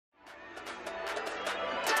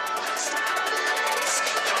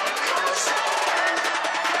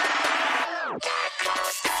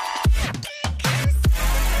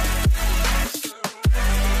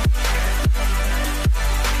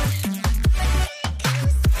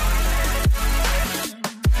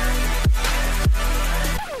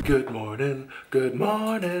Good morning, good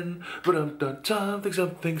morning, something,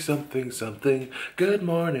 something, something, something. Good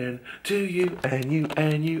morning to you and you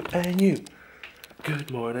and you and you.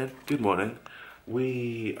 Good morning, good morning.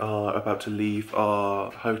 We are about to leave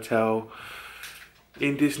our hotel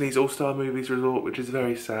in Disney's All-Star Movies Resort, which is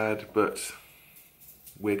very sad, but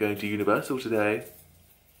we're going to Universal today.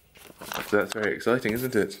 So that's very exciting,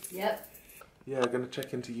 isn't it? Yep. Yeah, we're going to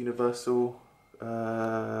check into Universal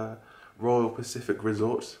Royal Pacific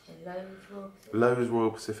Resort. Lowe's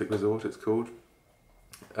Royal Pacific Resort, it's called.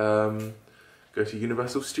 Go to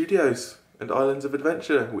Universal Studios and Islands of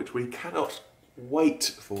Adventure, which we cannot wait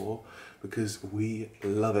for because we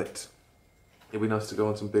love it. It'd be nice to go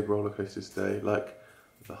on some big roller coasters today, like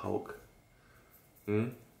the Hulk.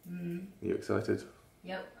 You excited?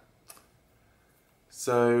 Yep.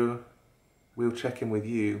 So we'll check in with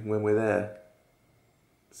you when we're there.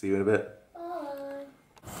 See you in a bit. Bye.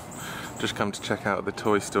 Just come to check out the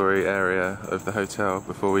Toy Story area of the hotel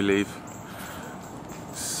before we leave.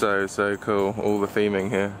 So cool, all the theming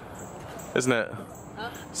here, isn't it?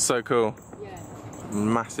 Huh? So cool. Yeah.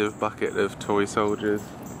 Massive bucket of toy soldiers.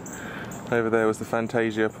 Over there was the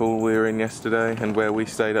Fantasia pool we were in yesterday, and where we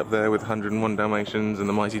stayed up there with 101 Dalmatians and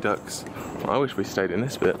the Mighty Ducks. I wish we stayed in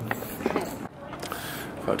this bit.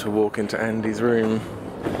 About to walk into Andy's room.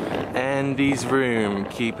 Andy's room,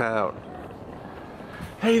 keep out.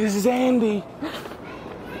 Hey, this is Andy!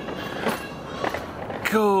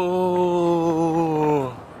 Cool!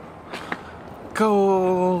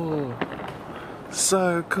 Cool!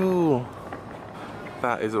 So cool!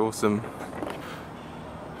 That is awesome.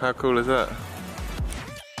 How cool is that?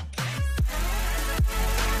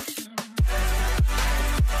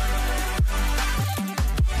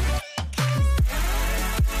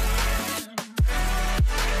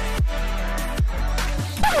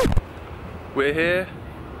 We're here.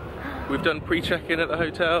 We've done pre-check-in at the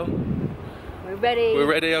hotel. We're ready. We're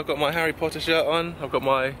ready. I've got my Harry Potter shirt on. I've got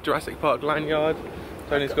my Jurassic Park lanyard.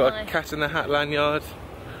 Tony's got a Cat in the Hat lanyard.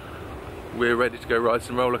 We're ready to go ride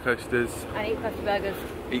some roller coasters. And eat crusty burgers.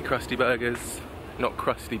 Eat crusty burgers. Not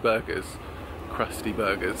crusty burgers. Crusty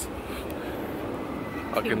burgers.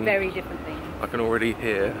 Two very different things. I can already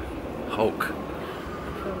hear Hulk.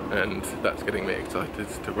 And that's getting me excited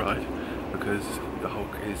to ride because the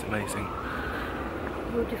Hulk is amazing.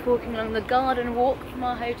 We're just walking along the garden walk from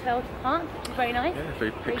our hotel to the park, which is very nice. Yeah,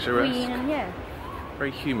 very picturesque. Very green and yeah.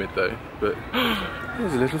 Very humid though, but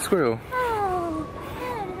there's a little squirrel. Oh,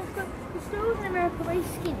 yeah, little squirrel. The squirrels in America are very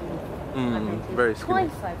skinny. Very skinny.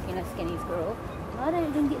 Twice I've seen a skinny squirrel. I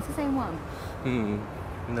don't think it's the same one.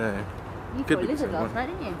 No. You saw a lizard last night,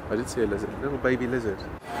 didn't you? I did see a lizard, a little baby lizard.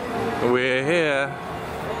 We're here.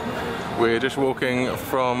 We're just walking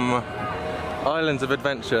from Islands of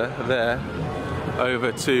Adventure there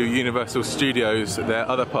over to Universal Studios, their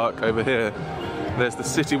other park over here. There's the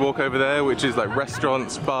City Walk over there, which is like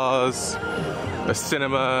restaurants, bars, a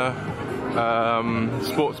cinema,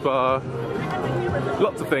 sports bar,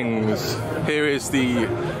 lots of things. Here is the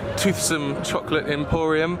Toothsome Chocolate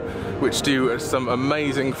Emporium, which do some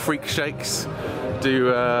amazing freak shakes,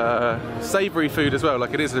 do savoury food as well,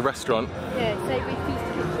 like it is a restaurant. Yeah, savoury feast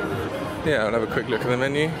kitchen. Yeah, I'll have a quick look at the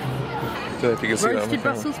menu. Don't know if you can see that on the Roasted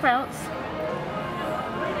Brussels sprouts.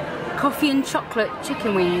 Coffee and chocolate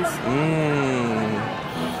chicken wings.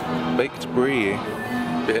 Baked brie.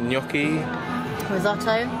 Bit of gnocchi.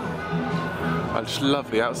 Risotto. I just love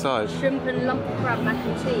the outside. Shrimp and lump crab mac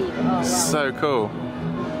and cheese. Oh, wow. So cool.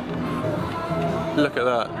 Look at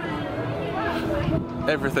that.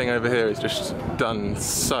 Everything over here is just done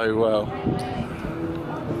so well.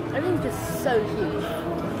 Everything's just so huge.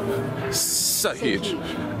 So huge.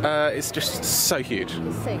 It's just so huge.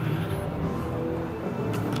 It's so huge.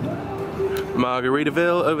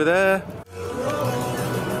 Margaritaville over there.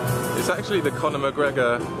 It's actually the Conor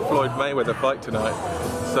McGregor Floyd Mayweather fight tonight,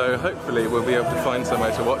 so hopefully we'll be able to find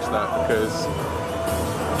somewhere to watch that because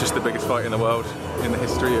just the biggest fight in the world in the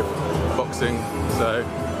history of boxing. So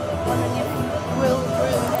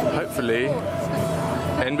hopefully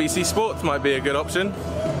NBC Sports might be a good option.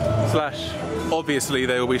 Slash, obviously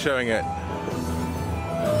they will be showing it.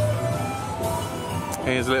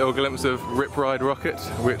 Here's a little glimpse of Rip Ride Rocket,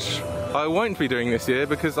 which I won't be doing this year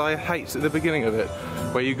because I hate the beginning of it,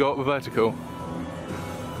 where you go up vertical.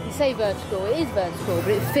 You say vertical, it is vertical, but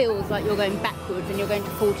it feels like you're going backwards and you're going to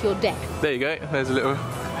fall to your death. There you go, there's a little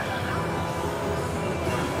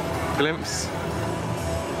glimpse.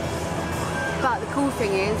 But the cool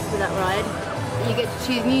thing is, with that ride, you get to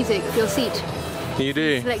choose music for your seat. You do.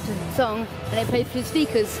 You select a song and it plays through the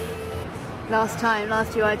speakers. Last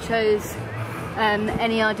year I chose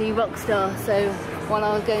NERD Rockstar, so while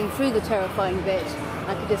I was going through the terrifying bit,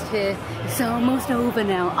 I could just hear, it's almost over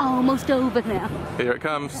now, almost over now. Here it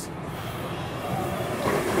comes.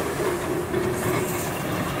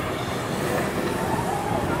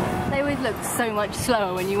 They always look so much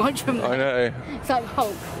slower when you watch them. I know. It's like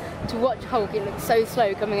Hulk. To watch Hulk, it looks so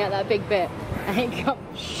slow coming out that big bit, and it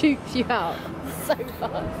shoots you out so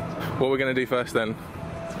fast. What we're going to do first then?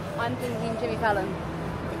 I'm thinking Jimmy Fallon.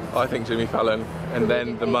 I think Jimmy Fallon, and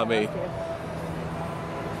then the Mummy.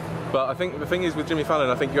 But I think the thing is with Jimmy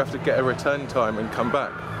Fallon, I think you have to get a return time and come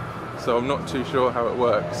back. So I'm not too sure how it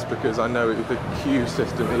works, because I know the queue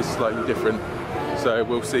system is slightly different. So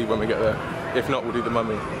we'll see when we get there. If not, we'll do the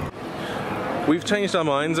Mummy. We've changed our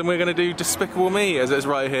minds and we're going to do Despicable Me, as it's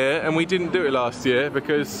right here, and we didn't do it last year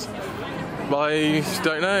because I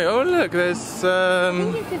don't know. Oh look, there's I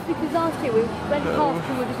think it's just because last year we went past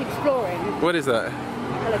and we were just exploring. What is that?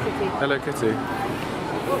 Hello Kitty. Hello Kitty.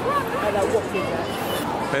 I know, what is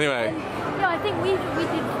that? Anyway. No, I think we did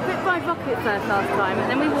Fried Rocket first last time, and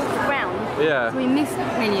then we walked around. Yeah. So we missed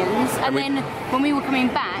Minions, and then when we were coming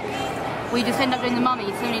back, we just ended up doing the Mummy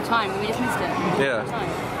so many times, and we just missed it. Yeah.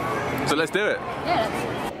 So let's do it. Yeah,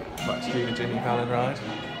 let's. About to do the Jimmy Fallon ride,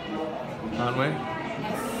 aren't we?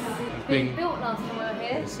 Yes. Being built last time we were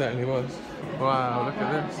here. It certainly was. Wow, look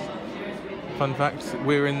at this. Fun fact,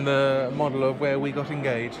 we're in the model of where we got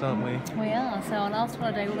engaged, aren't we? We are. So our last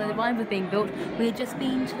holiday, although the ride was being built, we had just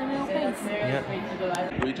been to the real place.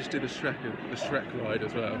 Yeah. We just did the Shrek ride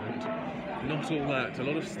as well. And not all that. A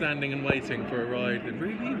lot of standing and waiting for a ride that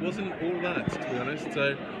really wasn't all that, to be honest.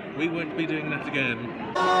 So we won't be doing that again.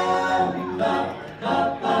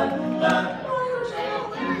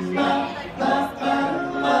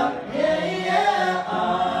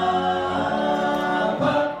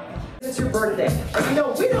 It's your birthday.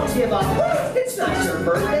 No, we don't give up. It's not your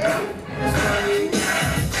birthday.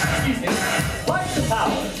 Excuse me. Find the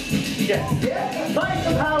power. Yes. Yeah? Find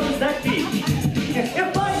the powers that be. If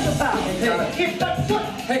find the power. Hey. If that's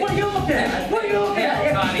what are you looking at? What are you looking at?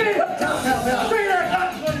 Straight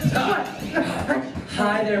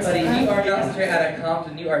Hi there, buddy. You are not straight out of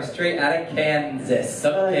Compton, you are straight out of Kansas.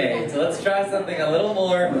 Okay, so let's try something a little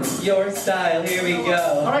more your style. Here we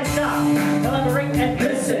go. Alright, stop. Collaborate and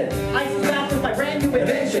listen. I snap with my brand new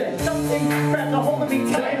invention. Something grabs a hold of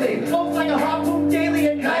me tightly. Floats like a harpoon daily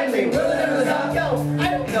and nightly. Will it ever stop? Go. I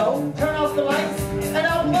don't know. Turn off the lights and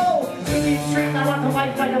I'll blow. Street, I want to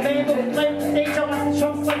light like a vandal. Light the stage, I want the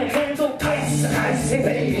chunks like a candle. Ice, ice,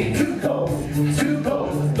 baby. Too cold,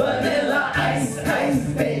 vanilla ice, ice,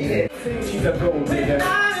 baby. She's a pro, baby.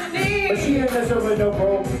 But she ain't mess over no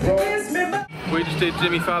pro. We just did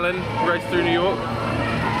Jimmy Fallon, race through New York.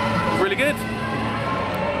 Really good.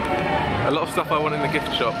 A lot of stuff I want in the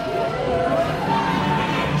gift shop.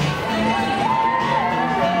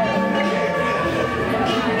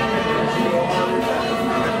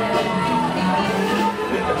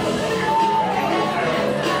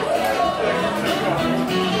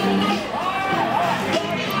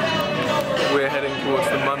 We're heading towards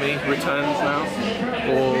the Mummy Returns now,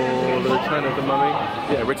 or the Return of the Mummy.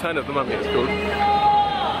 Yeah, Return of the Mummy it's called.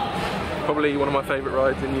 Probably one of my favourite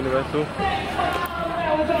rides in Universal.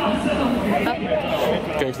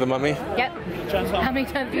 Going to the Mummy? Yep. How many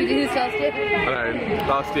times did we do this last year? I know,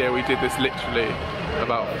 last year we did this literally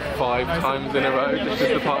about 5 times in a row, just as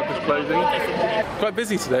the park was closing. Quite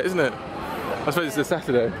busy today, isn't it? I suppose it's a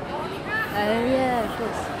Saturday. Oh yeah, of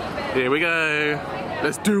course. Here we go.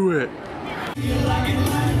 Let's do it.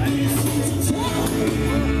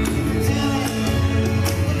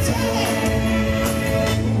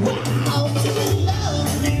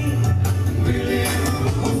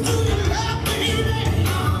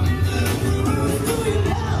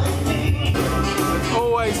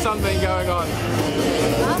 Always something going on.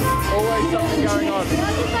 Always something going on.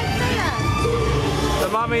 The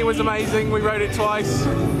Mummy was amazing. We rode it twice.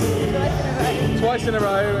 Twice in a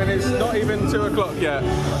row, and it's not even 2 o'clock yet.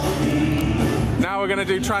 Now we're going to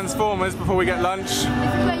do Transformers before we get lunch. This is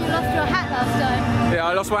where you lost your hat last time. Yeah,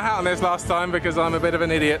 I lost my hat on this last time because I'm a bit of an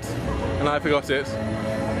idiot and I forgot it.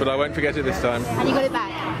 But I won't forget it this time. And you got it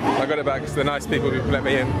back. I got it back because the nice people who let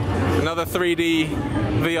me in. Another 3D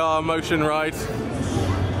VR motion ride.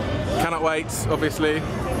 Cannot wait, obviously.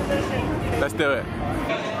 Let's do it.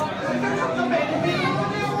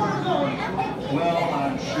 Well,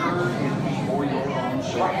 I'm sure it's for your own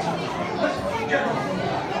sight.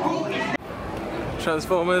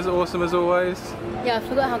 Transformers, awesome as always. Yeah, I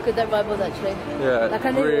forgot how good that ride was actually. Yeah, like,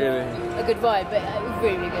 I knew really. It was a good ride, but it was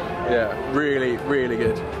really, really good. Yeah, really, really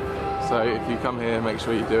good. So if you come here, make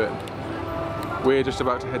sure you do it. We're just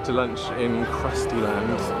about to head to lunch in Krusty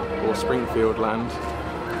Land, or Springfield Land.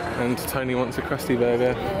 And Tony wants a Krusty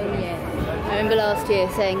Burger. Oh yeah. I remember last year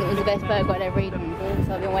saying it was the best burger I'd ever eaten,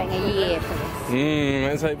 so I've been waiting a year for this.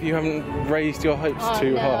 Let's hope you haven't raised your hopes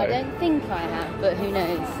too no, high. I don't think I have, but who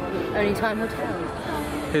knows? Only time will tell.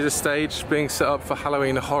 Here's a stage being set up for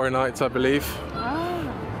Halloween Horror Nights, I believe.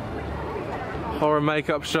 Horror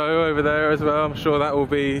makeup show over there as well. I'm sure that will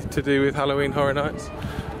be to do with Halloween Horror Nights.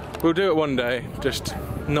 We'll do it one day, just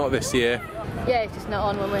not this year. Yeah, it's just not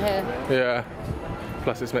on when we're here. Yeah.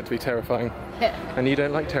 Plus it's meant to be terrifying. Yeah. And you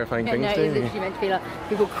don't like terrifying things, no, do it's you? literally meant to be like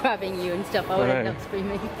people grabbing you and stuff. I would end up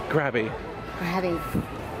screaming. Grabby. Grabby.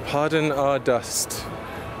 Pardon our dust.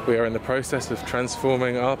 We are in the process of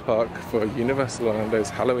transforming our park for Universal Orlando's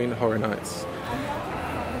Halloween Horror Nights.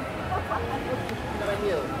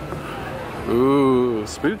 Ooh,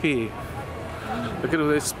 spooky. Look at all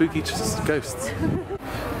those spooky ghosts.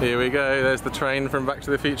 Here we go, there's the train from Back to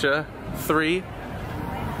the Future 3. I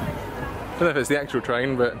don't know if it's the actual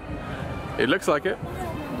train, but it looks like it.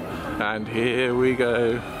 And here we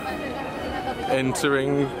go,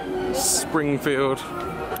 entering Springfield.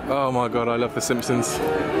 Oh my god, I love The Simpsons. Oh,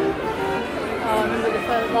 I remember the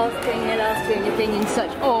last thing here last year and you're being in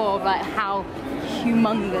such awe of like how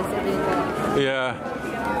humongous it is. Yeah.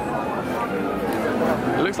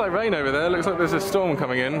 It looks like rain over there, it looks like there's a storm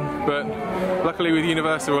coming in, but luckily with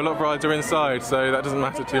Universal a lot of rides are inside, so that doesn't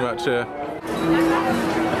matter too much here.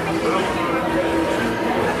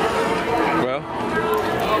 Well.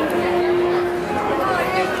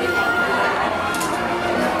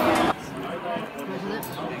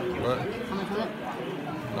 What? How much was it?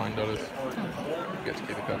 $9. Get to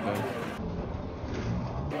keep the cup though.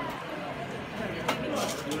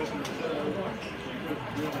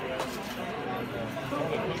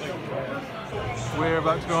 We're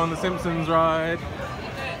about to go on the Simpsons ride.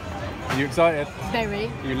 Are you excited?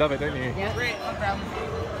 Very. You love it, don't you? Yeah. Here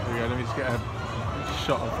we go, let me just get a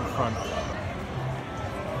shot of the front.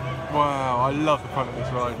 Wow, I love the front of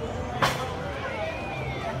this ride.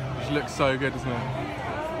 It looks so good, doesn't it?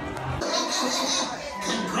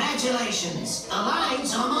 Congratulations! The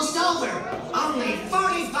line's almost over! Only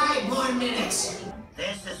 45 more minutes!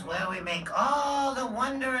 This is where we make all the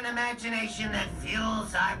wonder and imagination that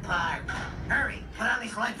fuels our park. Hurry, put on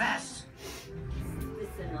these light vests.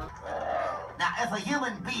 Now, if a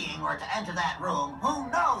human being were to enter that room, who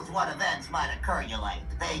knows what events might occur, you like?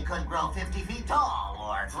 They could grow 50 feet tall,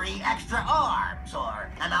 or 3 extra arms, or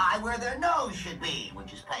an eye where their nose should be,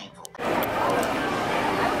 which is painful.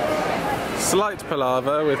 Slight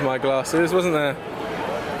palaver with my glasses, wasn't there?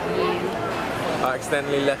 I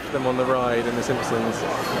accidentally left them on the ride in The Simpsons.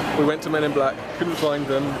 We went to Men in Black, couldn't find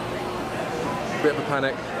them. Bit of a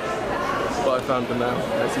panic, but I found them now,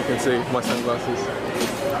 as you can see, my sunglasses.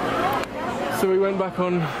 So we went back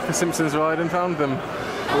on The Simpsons ride and found them.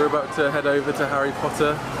 We're about to head over to Harry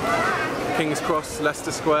Potter, King's Cross,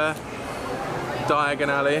 Leicester Square, Diagon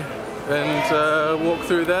Alley, and walk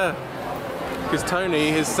through there. Because Tony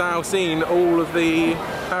has now seen all of the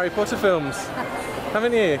Harry Potter films,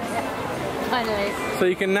 haven't you? Finally. So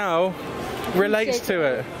you can now relate to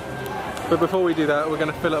it. But before we do that, we're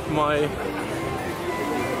going to fill up my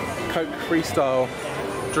Coke Freestyle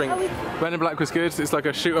drink. Men in Black was good. It's like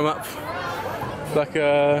a shoot 'em up, like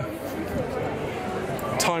a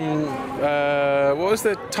time. What was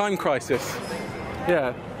the Time Crisis? Yeah,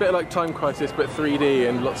 a bit like Time Crisis, but 3D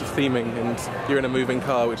and lots of theming, and you're in a moving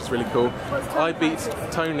car, which is really cool. I beat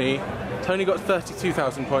Tony. Tony got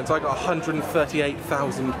 32,000 points. I got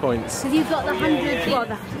 138,000 points. Because you've got the 100, well,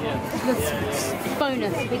 the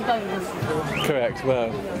bonus, big bonus. Correct.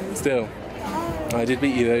 Well, still, I did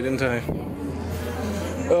beat you though, didn't I?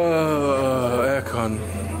 Oh, aircon.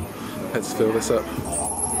 Let's fill this up.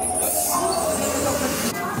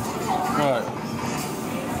 Right.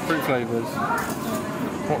 Fruit flavours.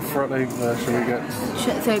 What flavour should we get?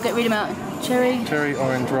 So get read them out. Cherry. Cherry,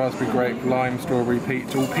 orange, raspberry, grape, lime, strawberry,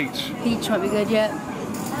 peach. All peach. Peach might be good, yeah.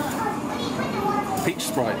 Peach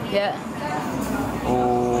Sprite. Yeah.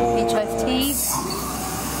 Or Peach iced tea.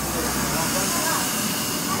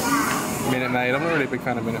 Minute Maid. I'm not really a big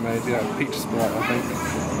fan of Minute Maid. Yeah, peach Sprite, I think.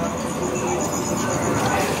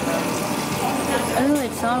 Oh,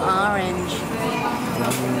 it's all orange.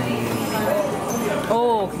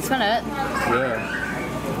 Oh, can you smell it? Yeah.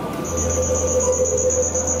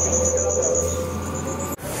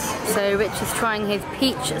 So Rich is trying his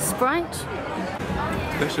peach Sprite.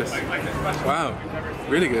 Delicious. Wow,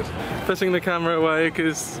 really good. Pushing the camera away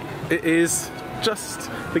because it is just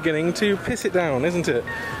beginning to piss it down, isn't it?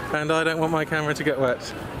 And I don't want my camera to get wet,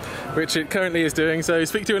 which it currently is doing, so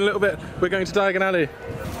speak to you in a little bit. We're going to Diagon Alley.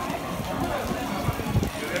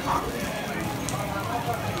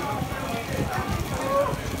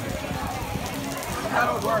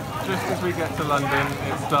 just as we get to London,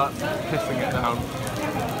 it starts pissing it down.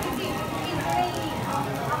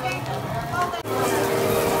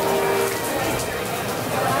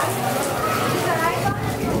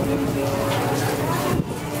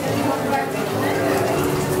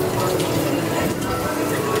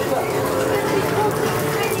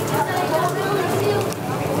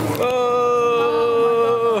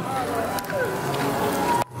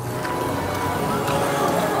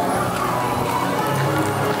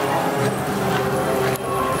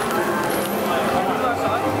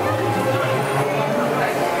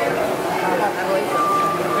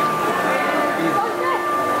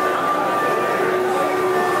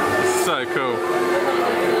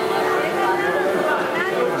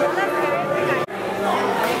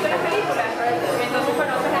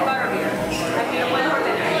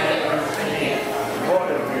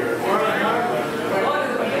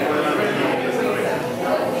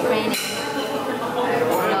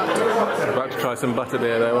 Some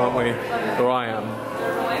butterbeer though, aren't we? Or I am.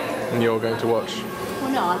 And you're going to watch. Well,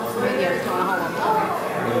 no, I'll have some videos on a whole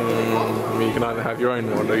one. You can either have your own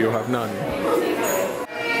one or you'll have none.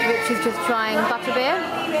 Rich is just trying butterbeer.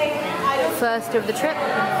 First of the trip.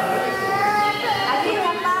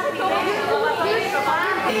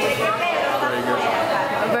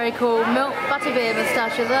 A very cool milk butterbeer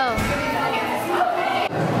moustache as well.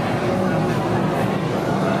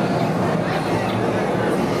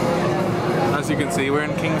 As you can see, we're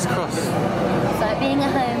in King's Cross. It's like being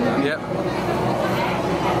at home. Yep.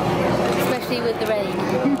 Especially with the rain.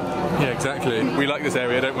 Yeah, exactly. We like this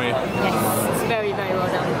area, don't we? Yes, it's very, very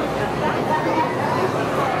well done.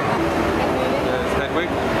 There's Hedwig.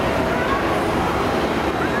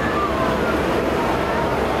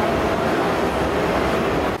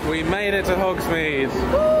 We made it to Hogsmeade.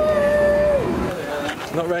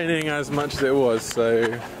 It's not raining as much as it was, so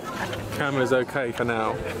camera's okay for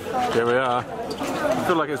now. Here we are. I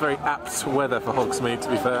feel like it's very apt weather for Hogsmeade, to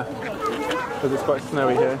be fair. Because it's quite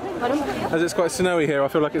snowy here. As it's quite snowy here, I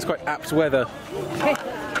feel like it's quite apt weather.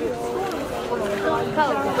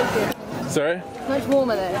 Sorry? Much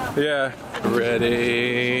warmer though. Yeah.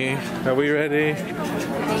 Ready? Are we ready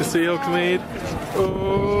to see Hogsmeade? Oh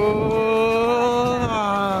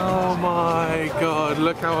my god,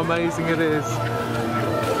 look how amazing it is.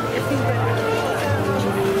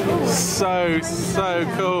 So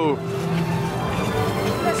cool.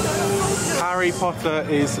 Harry Potter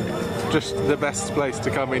is just the best place to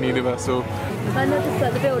come in Universal. I noticed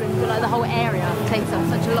that the buildings, but like the whole area takes up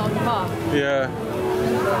such a long part. Yeah.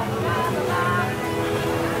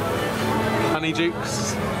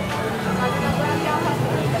 Honeydukes.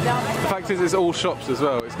 The fact is, it's all shops as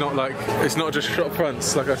well. It's not just shop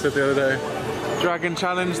fronts, like I said the other day. Dragon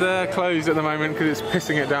Challenge there, closed at the moment because it's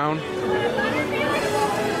pissing it down.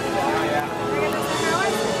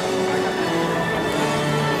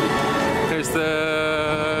 Here's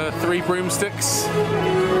the 3 broomsticks.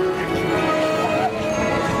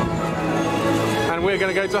 And we're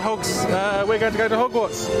going to go to Hogwarts.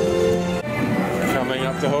 Coming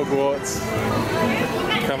up to Hogwarts.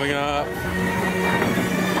 Coming up.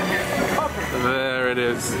 There it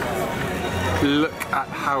is. Look at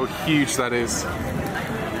how huge that is.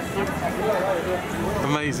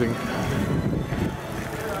 Amazing.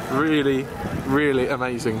 Really, really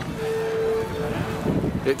amazing.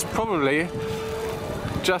 It's probably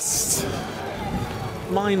just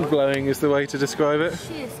mind-blowing is the way to describe it. The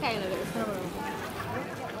sheer scale of it is phenomenal.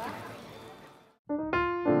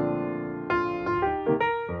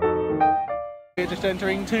 We're just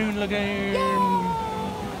entering Toon Lagoon. Yay!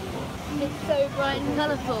 It's so bright and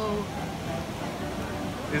colourful.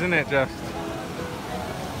 Isn't it just?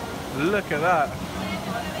 Look at that.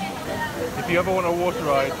 If you ever want a water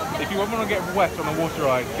ride, if you ever want to get wet on a water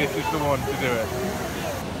ride, this is the one to do it.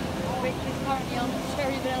 Rich is currently on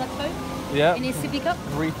cherry vanilla Coke Yeah. in his sippy cup.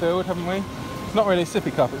 Refilled, haven't we? It's not really a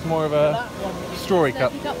sippy cup, it's more of a strawberry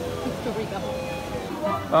cup. Strawberry cup.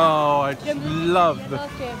 Oh, I just love the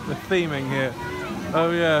theming here.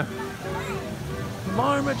 Oh yeah.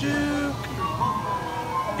 Marmaduke!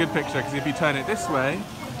 Good picture, because if you turn it this way,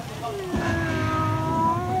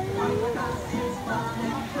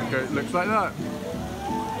 it looks like that.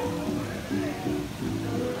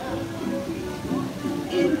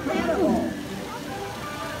 Incredible.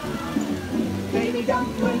 Baby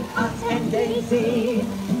dumpling, us and Daisy.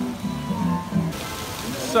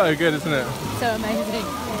 So good, isn't it? So amazing.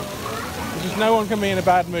 There's just no one can be in a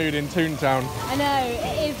bad mood in Toontown. I know,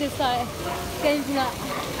 it is just like going from that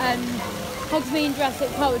Hogsmeade and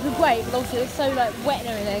Jurassic Park, which was great, but also it was so like wet and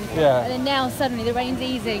everything. Yeah. And then now suddenly the rain's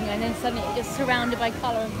easing, and then suddenly it's just surrounded by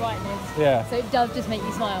colour and brightness. Yeah. So it does just make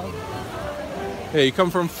you smile. Yeah, you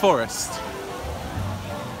come from forest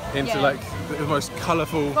into Yeah. like the most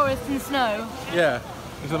colourful. Forest and snow. Yeah,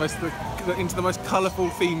 into the most colourful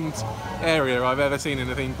themed area I've ever seen in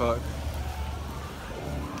a theme park.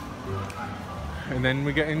 And then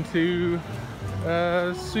we get into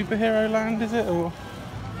superhero land, is it, or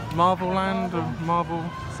Marvel land, or Marvel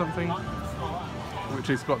something? Which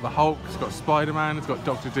has got the Hulk, it's got Spider-Man, it's got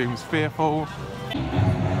Doctor Doom's Fearful.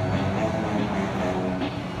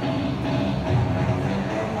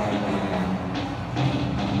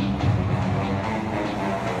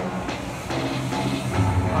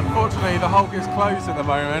 Unfortunately, the Hulk is closed at the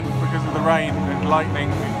moment because of the rain and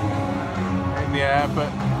lightning in the air, but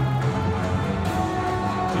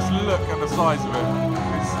just look at the size of it.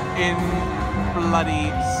 It's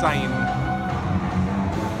insane.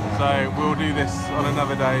 So we'll do this on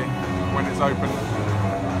another day when it's open.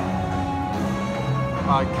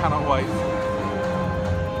 I cannot wait.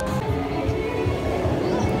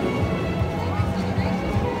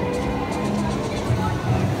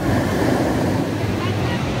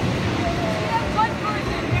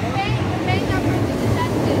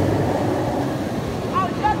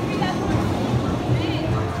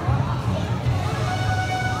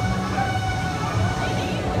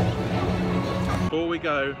 Before we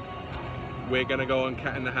go, we're gonna go on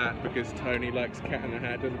Cat in the Hat because Tony likes Cat in the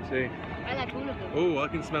Hat, doesn't she? I like all of them. Oh, I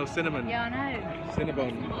can smell cinnamon. Yeah, I know.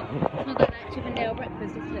 Cinnabon. It's not got that Chippendale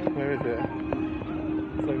breakfast, is it? Where is it?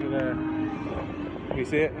 It's over there. Can you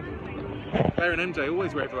see it? Claire and MJ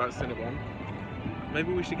always rave about Cinnabon.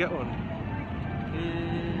 Maybe we should get one.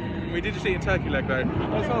 We did just eat a turkey leg though.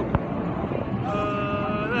 Let's hope.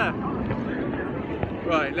 There.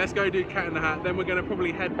 Right, let's go do Cat in the Hat. Then we're going to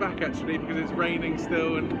probably head back actually because it's raining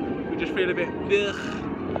still and we just feel a bit ugh.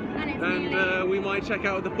 And we might check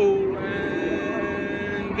out the pool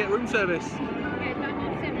and get room service.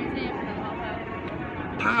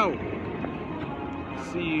 Pow!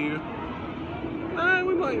 See you.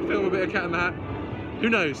 We might film a bit of Cat in the Hat. Who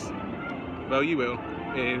knows? Well, you will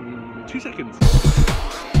in 2 seconds.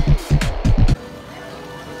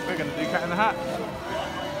 We're going to do Cat in the Hat.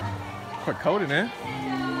 Quite cold in here.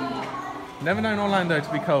 Never known Orlando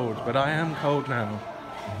to be cold, but I am cold now.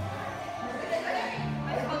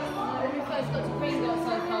 When we first got to Green, got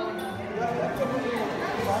so cold.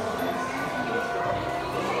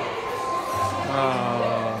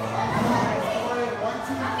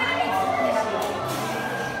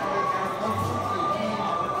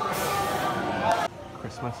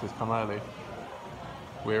 Christmas has come early.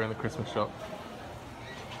 We're in the Christmas shop.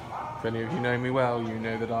 If any of you know me well, you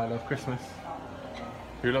know that I love Christmas.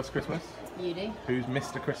 Who loves Christmas? You do. Who's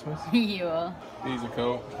Mr. Christmas? You are. These are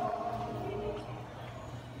cool.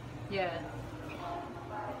 Yeah.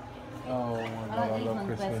 Oh my god, I love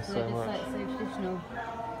Christmas so much. Like so traditional.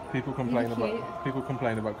 People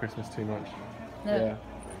complain about Christmas too much. Look. Yeah.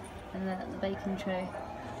 And the bacon tray.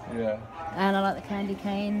 Yeah. And I like the candy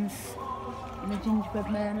canes. And the gingerbread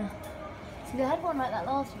man. See, they had one like that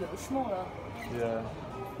last year, it was smaller. Yeah.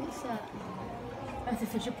 What's that? That's a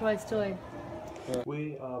Fisher Price toy.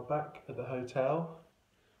 We are back at the hotel.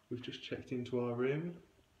 We've just checked into our room.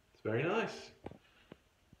 It's very nice.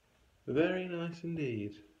 Very nice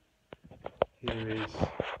indeed. Here is,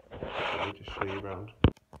 let me just show you around.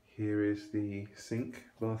 Here is the sink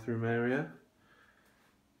bathroom area.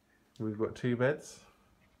 We've got 2 beds.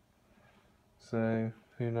 So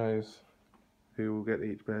who knows who will get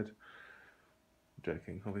each bed. I'm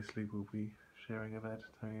joking, obviously we'll be sharing a bed,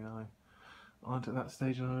 Tony and I aren't at that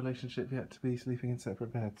stage in our relationship yet to be sleeping in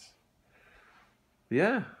separate beds. But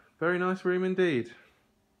yeah, very nice room indeed.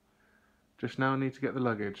 Just now need to get the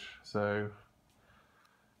luggage, so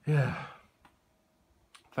yeah.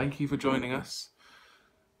 Thank you for joining us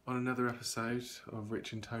on another episode of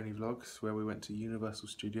Rich and Tony Vlogs, where we went to Universal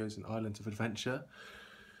Studios and Islands of Adventure.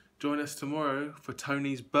 Join us tomorrow for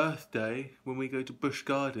Tony's birthday when we go to Busch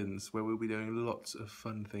Gardens, where we'll be doing lots of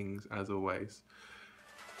fun things as always.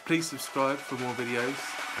 Please subscribe for more videos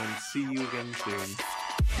and see you again soon.